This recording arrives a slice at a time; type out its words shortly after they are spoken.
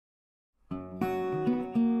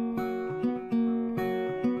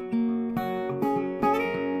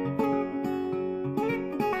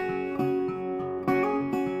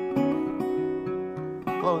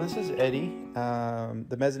Eddie,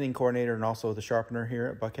 the mezzanine coordinator and also the sharpener here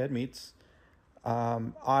at Buckhead Meats.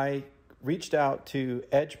 I reached out to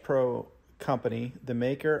Edge Pro Company, the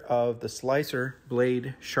maker of the slicer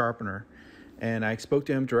blade sharpener, and I spoke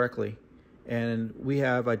to him directly. And we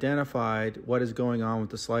have identified what is going on with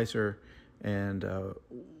the slicer and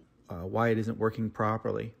why it isn't working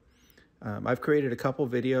properly. I've created a couple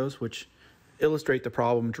videos which illustrate the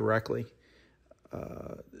problem directly.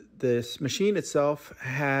 This machine itself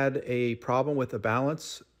had a problem with the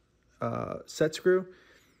balance set screw.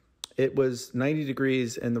 It was 90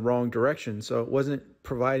 degrees in the wrong direction, so it wasn't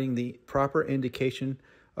providing the proper indication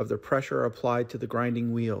of the pressure applied to the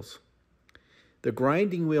grinding wheels. The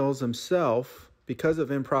grinding wheels themselves, because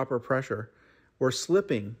of improper pressure, were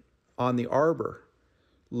slipping on the arbor,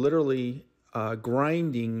 literally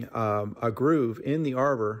grinding a groove in the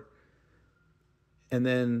arbor and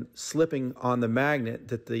then slipping on the magnet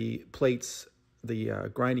that the plates, the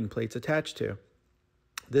grinding plates attached to.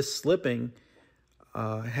 This slipping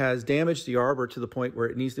has damaged the arbor to the point where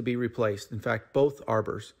it needs to be replaced. In fact, both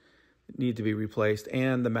arbors need to be replaced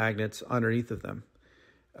and the magnets underneath of them.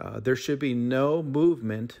 There should be no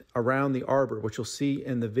movement around the arbor, which you'll see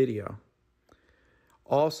in the video.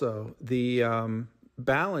 Also, the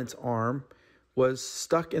balance arm was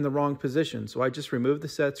stuck in the wrong position. So I just removed the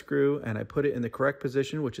set screw and I put it in the correct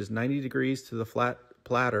position, which is 90 degrees to the flat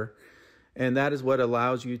platter. And that is what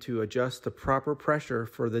allows you to adjust the proper pressure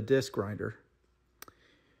for the disc grinder.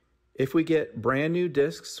 If we get brand new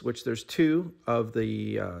discs, which there's two of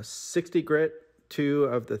the 60 grit, two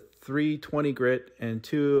of the 320 grit, and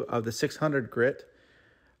two of the 600 grit,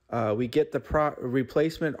 we get the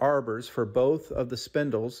replacement arbors for both of the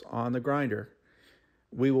spindles on the grinder.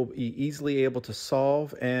 We will be easily able to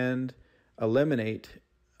solve and eliminate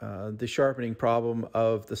the sharpening problem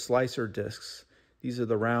of the slicer discs. These are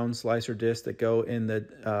the round slicer discs that go in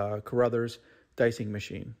the Carruthers dicing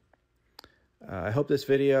machine. I hope this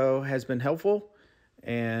video has been helpful,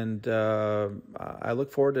 and I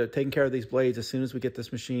look forward to taking care of these blades as soon as we get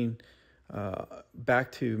this machine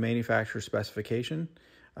back to manufacturer specification.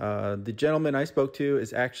 The gentleman I spoke to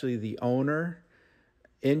is actually the owner,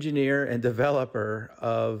 engineer, and developer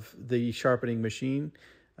of the sharpening machine.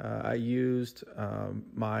 I used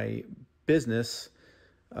my business,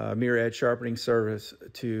 Mirror Edge Sharpening Service,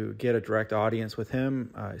 to get a direct audience with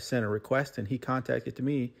him. I sent a request and he contacted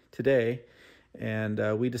me today, and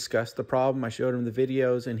we discussed the problem. I showed him the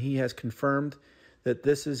videos and he has confirmed that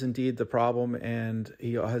this is indeed the problem, and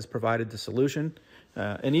he has provided the solution.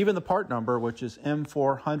 And even the part number, which is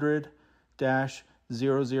M400-0013,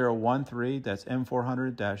 that's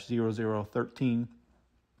M400-0013.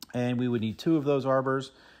 And we would need two of those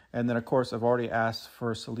arbors. And then, of course, I've already asked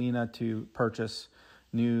for Selena to purchase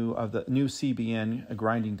new CBN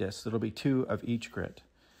grinding discs. It'll be two of each grit.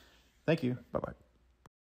 Thank you. Bye-bye.